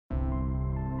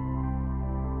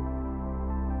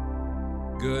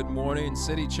Good morning,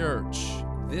 City Church.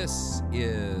 This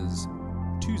is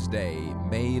Tuesday,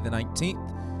 May the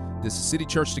 19th. This is City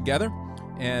Church Together,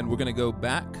 and we're going to go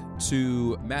back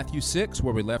to Matthew 6,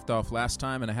 where we left off last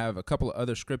time, and I have a couple of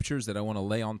other scriptures that I want to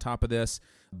lay on top of this,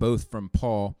 both from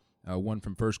Paul, one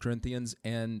from 1 Corinthians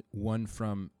and one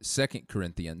from 2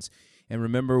 Corinthians. And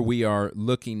remember, we are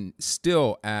looking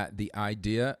still at the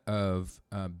idea of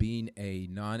being a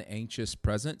non-anxious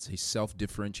presence, a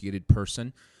self-differentiated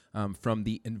person, from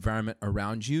the environment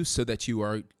around you so that you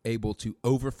are able to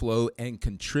overflow and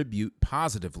contribute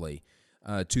positively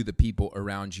to the people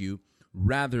around you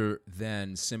rather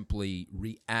than simply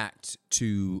react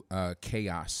to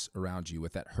chaos around you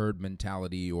with that herd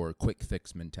mentality or quick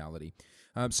fix mentality.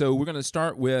 So we're going to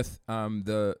start with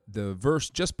the verse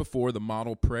just before the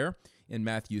model prayer in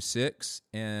Matthew 6,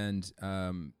 and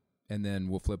then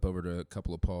we'll flip over to a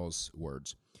couple of Paul's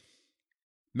words.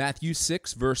 Matthew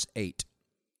 6, verse 8.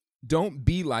 Don't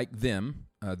be like them,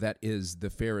 that is the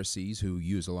Pharisees who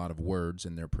use a lot of words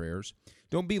in their prayers.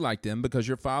 Don't be like them because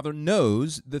your Father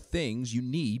knows the things you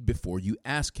need before you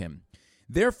ask Him.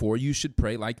 Therefore, you should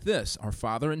pray like this: Our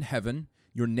Father in heaven,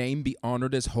 your name be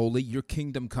honored as holy, your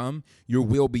kingdom come, your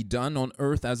will be done on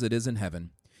earth as it is in heaven.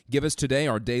 Give us today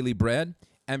our daily bread,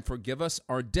 and forgive us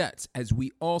our debts as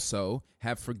we also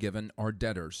have forgiven our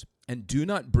debtors. And do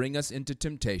not bring us into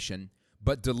temptation,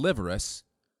 but deliver us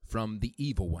from the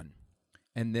evil one.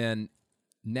 And then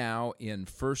now in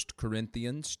 1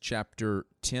 Corinthians chapter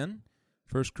 10,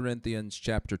 1 Corinthians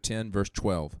chapter 10, verse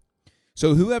 12.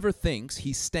 So whoever thinks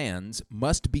he stands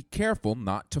must be careful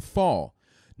not to fall.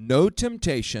 No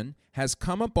temptation has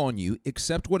come upon you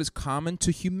except what is common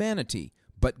to humanity,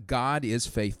 but God is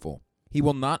faithful. He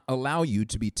will not allow you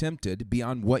to be tempted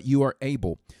beyond what you are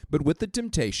able, but with the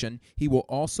temptation, He will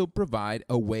also provide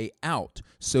a way out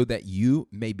so that you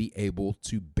may be able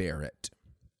to bear it.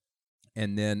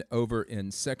 And then over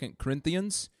in 2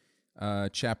 Corinthians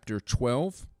chapter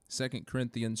 12, 2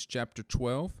 Corinthians chapter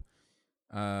 12,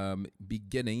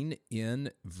 beginning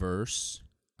in verse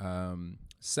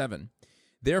 7.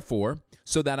 Therefore,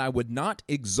 so that I would not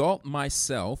exalt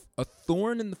myself, a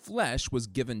thorn in the flesh was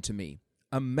given to me,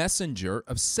 a messenger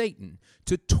of Satan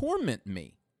to torment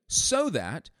me, so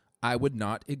that I would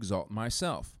not exalt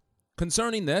myself.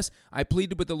 Concerning this, I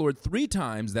pleaded with the Lord 3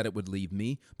 times that it would leave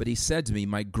me, but He said to me,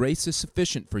 My grace is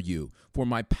sufficient for you, for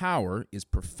my power is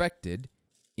perfected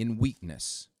in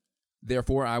weakness.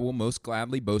 Therefore, I will most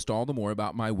gladly boast all the more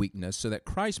about my weakness, so that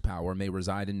Christ's power may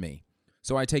reside in me.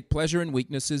 So I take pleasure in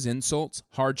weaknesses, insults,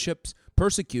 hardships,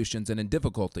 persecutions, and in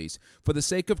difficulties, for the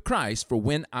sake of Christ, for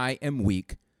when I am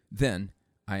weak, then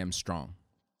I am strong.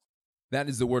 That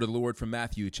is the word of the Lord from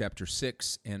Matthew chapter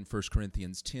 6 and 1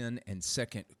 Corinthians 10 and 2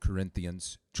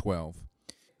 Corinthians 12.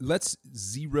 Let's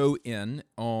zero in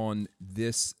on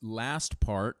this last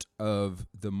part of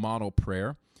the model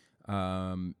prayer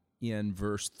in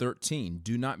verse 13.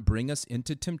 Do not bring us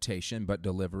into temptation, but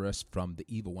deliver us from the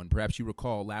evil one. Perhaps you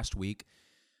recall last week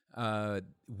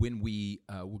when we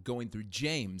were going through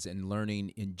James and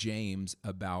learning in James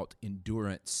about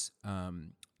endurance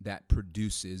that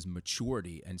produces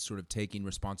maturity and sort of taking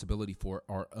responsibility for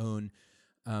our own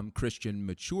Christian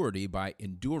maturity by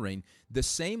enduring. The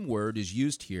same word is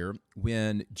used here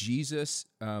when Jesus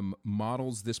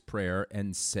models this prayer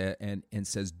and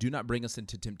says, do not bring us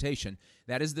into temptation.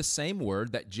 That is the same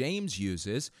word that James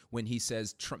uses when he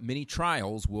says many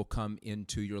trials will come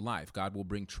into your life. God will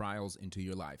bring trials into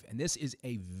your life. And this is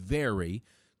a very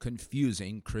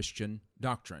confusing Christian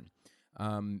doctrine.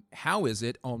 How is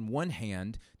it, on one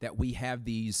hand, that we have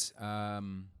these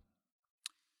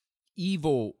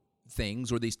evil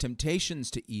things or these temptations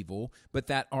to evil, but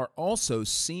that are also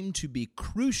seem to be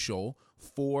crucial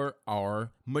for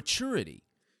our maturity?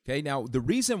 Okay, now the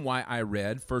reason why I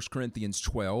read 1 Corinthians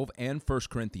 12 and 1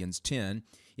 Corinthians 10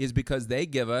 is because they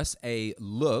give us a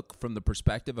look from the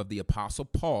perspective of the Apostle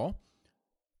Paul,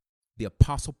 the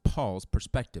Apostle Paul's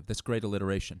perspective. That's great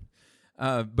alliteration.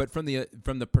 But from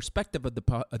the perspective of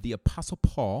the Apostle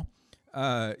Paul,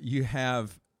 you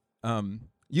have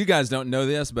you guys don't know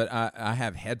this, but I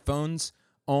have headphones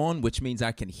on, which means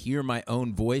I can hear my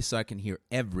own voice, so I can hear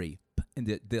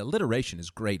and the alliteration is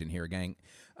great in here, gang.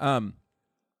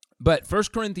 But 1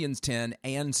 Corinthians 10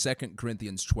 and 2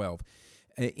 Corinthians 12.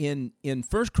 In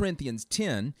 1 Corinthians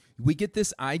 10, we get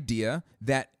this idea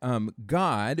that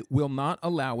God will not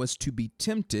allow us to be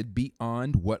tempted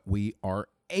beyond what we are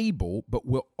able, but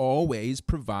will always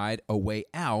provide a way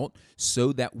out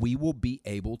so that we will be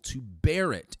able to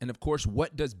bear it. And of course,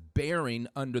 what does bearing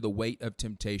under the weight of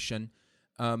temptation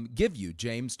give you?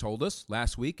 James told us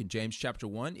last week in James chapter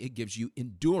 1, it gives you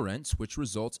endurance, which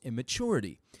results in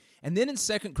maturity. And then in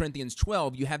 2 Corinthians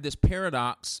 12, you have this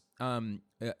paradox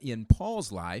in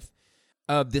Paul's life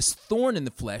of this thorn in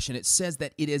the flesh, and it says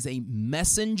that it is a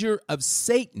messenger of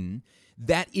Satan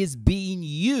that is being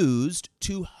used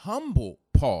to humble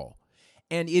Paul.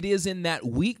 And it is in that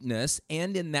weakness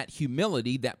and in that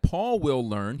humility that Paul will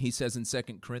learn, he says in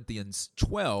 2 Corinthians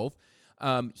 12,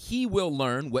 he will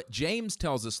learn what James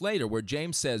tells us later, where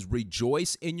James says,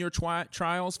 rejoice in your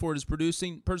trials, for it is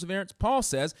producing perseverance. Paul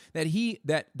says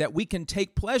that we can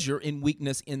take pleasure in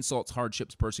weakness, insults,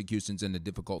 hardships, persecutions, and the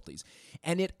difficulties.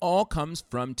 And it all comes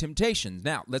from temptations.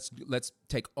 Now, let's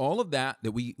take all of that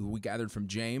we gathered from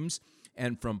James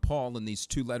and from Paul in these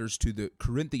two letters to the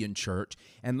Corinthian church,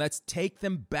 and let's take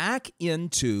them back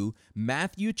into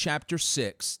Matthew chapter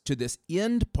 6 to this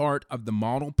end part of the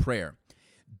model prayer.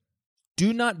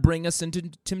 Do not bring us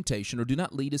into temptation, or do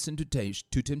not lead us into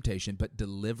temptation, but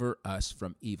deliver us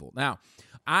from evil. Now,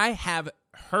 I have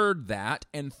heard that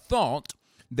and thought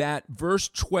that verse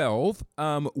 12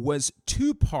 was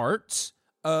two parts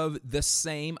of the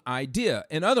same idea.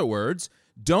 In other words,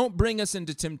 don't bring us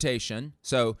into temptation.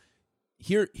 So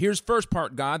here's first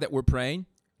part, God, that we're praying.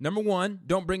 Number one,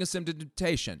 don't bring us into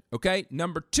temptation. Okay?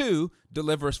 Number two,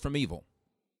 deliver us from evil.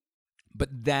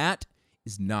 But that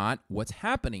is not what's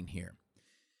happening here.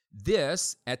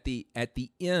 This, at the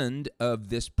end of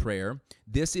this prayer,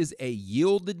 this is a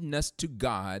yieldedness to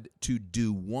God to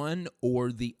do one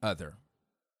or the other.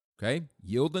 Okay?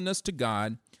 Yieldedness to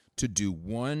God to do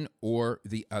one or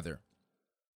the other.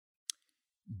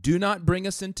 Do not bring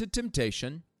us into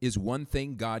temptation is one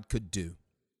thing God could do.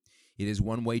 It is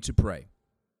one way to pray.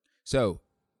 So,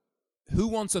 who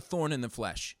wants a thorn in the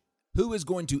flesh? Who is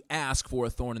going to ask for a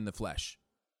thorn in the flesh?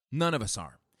 None of us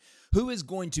are. Who is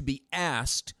going to be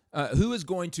asked, who is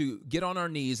going to get on our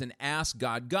knees and ask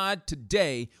God, God,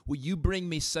 today, will you bring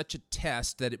me such a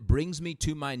test that it brings me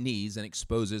to my knees and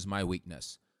exposes my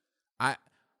weakness?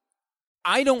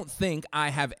 I don't think I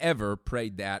have ever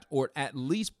prayed that, or at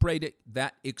least prayed it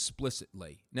that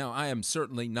explicitly. Now, I am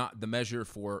certainly not the measure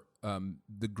for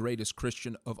the greatest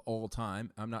Christian of all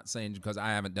time. I'm not saying because I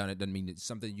haven't done it doesn't mean it's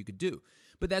something you could do.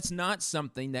 But that's not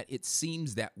something that it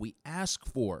seems that we ask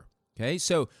for. Okay,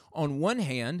 so on one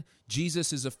hand,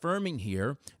 Jesus is affirming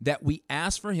here that we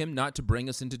ask for him not to bring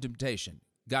us into temptation.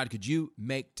 God, could you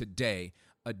make today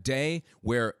a day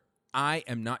where I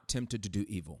am not tempted to do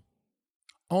evil?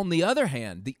 On the other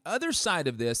hand, the other side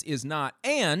of this is not,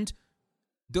 and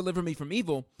deliver me from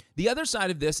evil. The other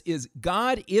side of this is,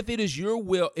 God, if it is your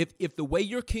will, if the way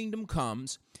your kingdom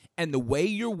comes and the way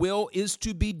your will is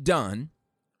to be done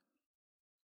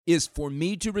is for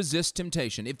me to resist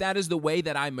temptation, if that is the way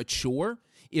that I mature,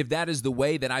 if that is the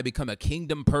way that I become a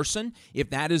kingdom person,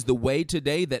 if that is the way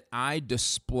today that I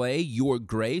display your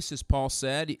grace, as Paul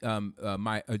said,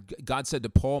 God said to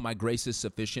Paul, my grace is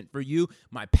sufficient for you,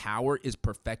 my power is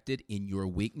perfected in your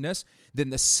weakness, then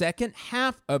the second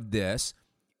half of this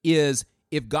is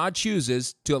if God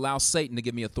chooses to allow Satan to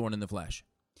give me a thorn in the flesh,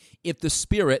 if the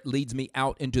Spirit leads me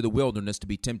out into the wilderness to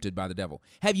be tempted by the devil.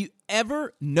 Have you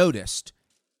ever noticed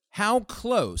how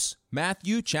close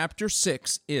Matthew chapter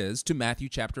 6 is to Matthew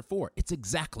chapter 4? It's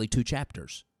exactly 2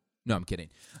 chapters. No, I'm kidding.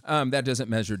 That doesn't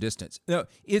measure distance. No,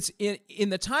 it's in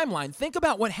the timeline. Think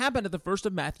about what happened at the first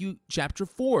of Matthew chapter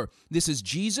 4. This is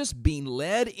Jesus being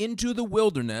led into the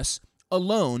wilderness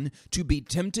alone to be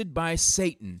tempted by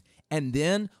Satan. And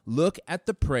then look at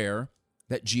the prayer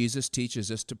that Jesus teaches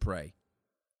us to pray.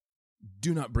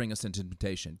 Do not bring us into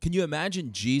temptation. Can you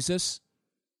imagine Jesus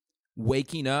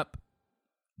waking up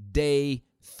day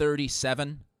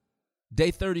 37?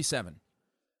 Day 37.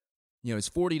 It's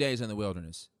 40 days in the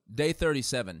wilderness. Day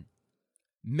 37.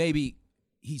 Maybe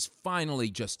he's finally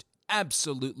just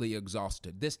absolutely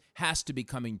exhausted. This has to be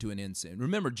coming to an end soon.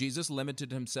 Remember, Jesus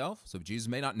limited himself, so Jesus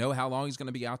may not know how long he's going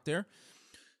to be out there.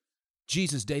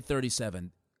 Jesus, day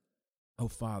 37. Oh,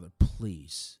 Father,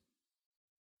 please,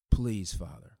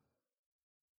 Father,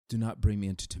 do not bring me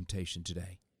into temptation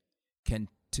today. Can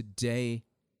today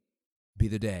be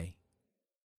the day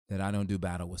that I don't do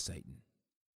battle with Satan?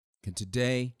 Can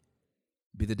today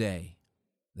be the day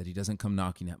that he doesn't come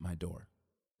knocking at my door?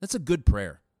 That's a good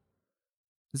prayer.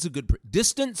 That's a good prayer.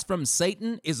 Distance from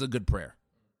Satan is a good prayer.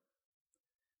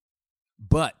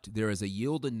 But there is a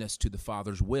yieldedness to the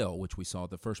Father's will, which we saw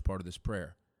at the first part of this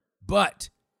prayer. But,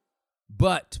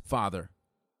 Father,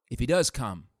 if he does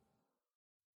come,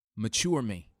 mature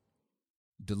me,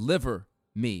 deliver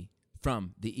me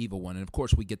from the evil one. And of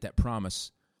course, we get that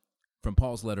promise from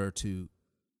Paul's letter to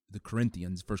the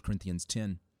Corinthians, 1 Corinthians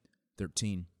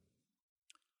 10:13.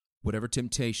 Whatever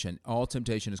temptation, all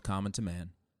temptation is common to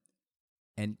man,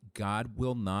 and God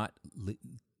will not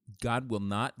God will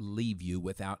not leave you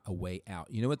without a way out.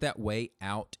 You know what that way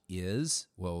out is?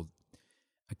 Well,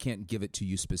 I can't give it to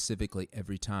you specifically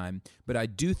every time, but I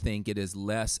do think it is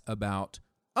less about,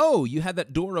 oh, you had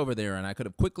that door over there and I could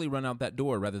have quickly run out that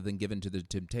door rather than given to the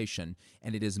temptation.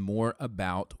 And it is more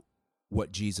about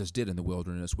what Jesus did in the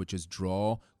wilderness, which is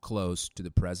draw close to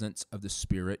the presence of the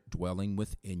Spirit dwelling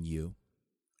within you.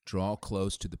 Draw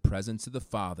close to the presence of the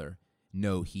Father.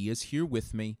 Know He is here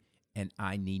with me, and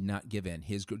I need not give in.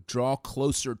 Draw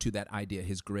closer to that idea.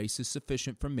 His grace is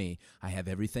sufficient for me. I have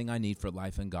everything I need for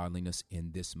life and godliness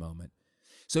in this moment.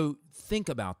 So think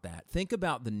about that. Think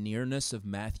about the nearness of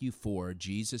Matthew 4,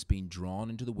 Jesus being drawn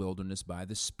into the wilderness by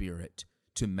the Spirit,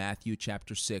 to Matthew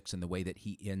chapter 6 and the way that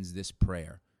He ends this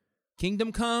prayer.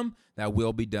 Kingdom come, thy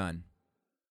will be done.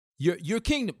 Your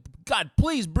kingdom, God,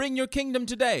 please bring your kingdom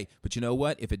today. But you know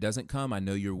what? If it doesn't come, I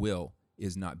know your will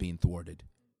is not being thwarted.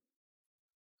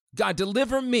 God,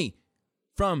 deliver me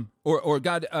from, or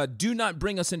God, do not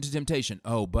bring us into temptation.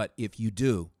 Oh, but if you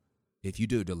do,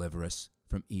 deliver us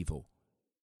from evil.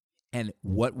 And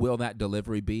what will that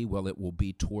delivery be? Well, it will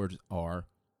be towards our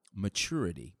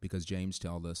maturity, because James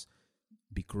tells us,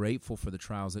 be grateful for the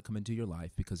trials that come into your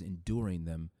life, because enduring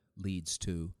them leads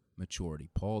to maturity.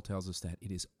 Paul tells us that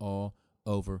it is all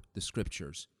over the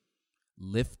Scriptures.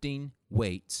 Lifting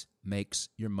weights makes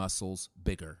your muscles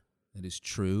bigger. It is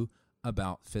true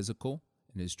about physical,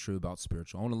 and it is true about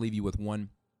spiritual. I want to leave you with one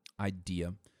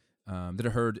idea that I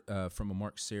heard from a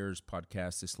Mark Sayers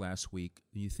podcast this last week.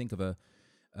 You think of a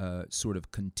sort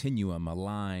of continuum, a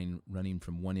line running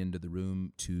from one end of the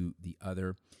room to the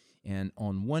other. And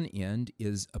on one end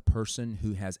is a person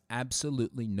who has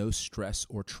absolutely no stress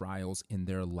or trials in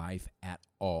their life at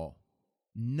all.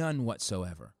 None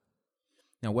whatsoever.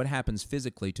 Now, what happens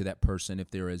physically to that person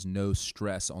if there is no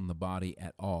stress on the body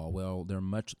at all? Well,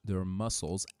 their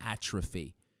muscles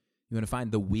atrophy. You want to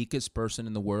find the weakest person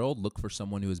in the world? Look for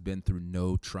someone who has been through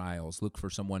no trials. Look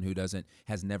for someone who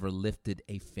has never lifted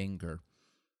a finger.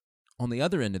 On the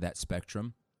other end of that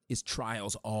spectrum is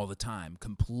trials all the time,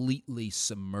 completely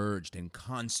submerged in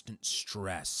constant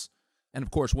stress. And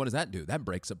of course, what does that do? That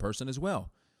breaks a person as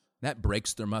well. That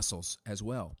breaks their muscles as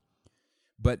well.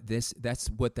 But that's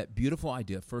what that beautiful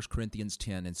idea of 1 Corinthians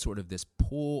 10 and sort of this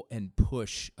pull and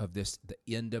push of the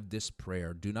end of this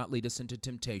prayer, do not lead us into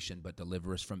temptation, but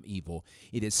deliver us from evil.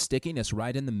 It is sticking us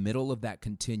right in the middle of that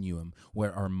continuum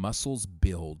where our muscles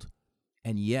build.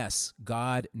 And yes,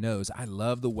 God knows. I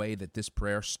love the way that this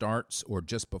prayer starts, or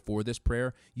just before this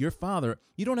prayer. Your Father,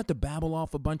 you don't have to babble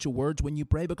off a bunch of words when you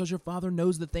pray, because your Father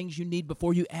knows the things you need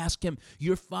before you ask Him.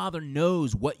 Your Father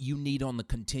knows what you need on the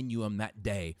continuum that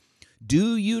day.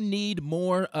 Do you need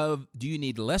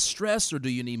less stress, or do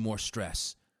you need more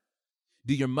stress?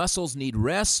 Do your muscles need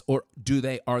rest, or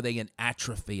are they in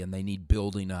atrophy and they need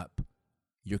building up?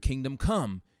 Your kingdom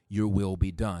come, your will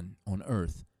be done on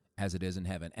earth as it is in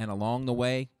heaven. And along the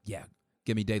way,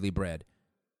 give me daily bread.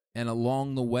 And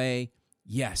along the way,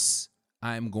 yes,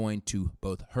 I'm going to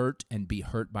both hurt and be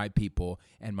hurt by people,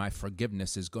 and my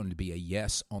forgiveness is going to be a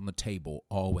yes on the table,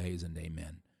 always, and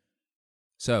amen.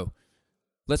 So,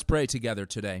 let's pray together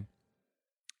today.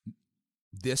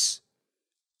 This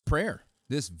prayer,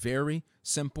 this very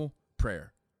simple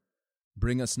prayer,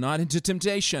 bring us not into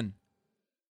temptation,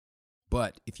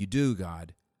 but if you do,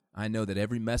 God, I know that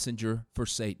every messenger for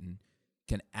Satan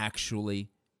can actually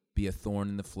be a thorn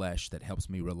in the flesh that helps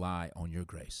me rely on your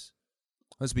grace.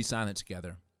 Let's be silent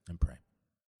together and pray.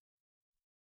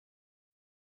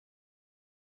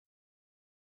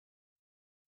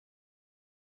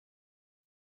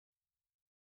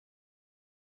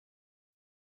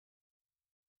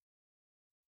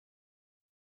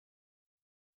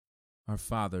 Our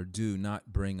Father, do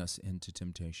not bring us into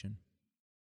temptation.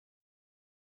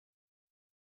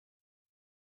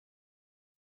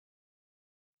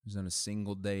 There's not a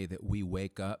single day that we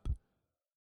wake up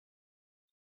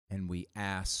and we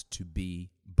ask to be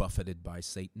buffeted by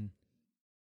Satan,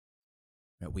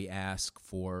 that we ask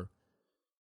for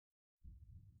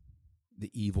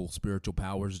the evil spiritual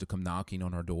powers to come knocking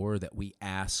on our door, that we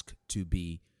ask to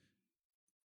be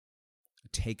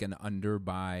taken under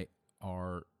by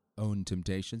our own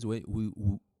temptations.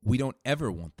 We don't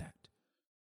ever want that.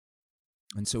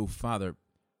 And so, Father,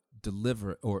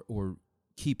 deliver or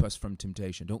keep us from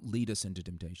temptation. Don't lead us into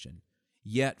temptation.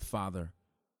 Yet, Father,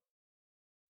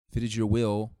 if it is your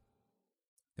will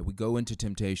that we go into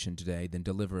temptation today, then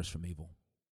deliver us from evil.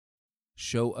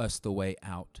 Show us the way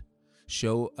out.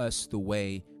 Show us the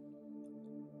way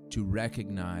to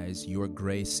recognize your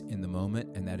grace in the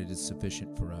moment and that it is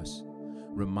sufficient for us.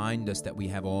 Remind us that we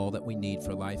have all that we need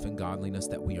for life and godliness,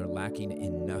 that we are lacking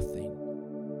in nothing.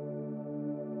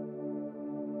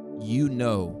 You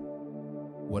know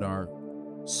what our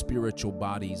spiritual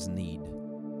bodies need.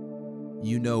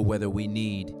 You know whether we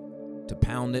need to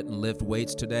pound it and lift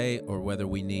weights today or whether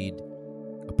we need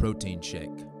a protein shake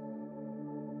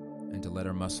and to let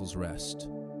our muscles rest.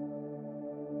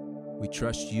 We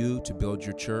trust you to build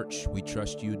your church. We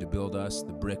trust you to build us,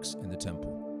 the bricks in the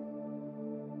temple.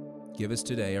 Give us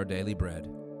today our daily bread.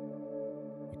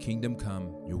 Your kingdom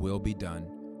come, your will be done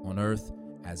on earth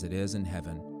as it is in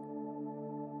heaven.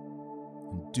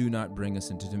 And do not bring us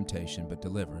into temptation, but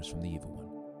deliver us from the evil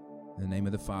one. In the name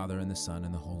of the Father, and the Son,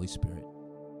 and the Holy Spirit.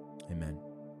 Amen.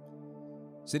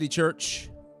 City Church,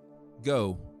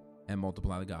 go and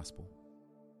multiply the gospel.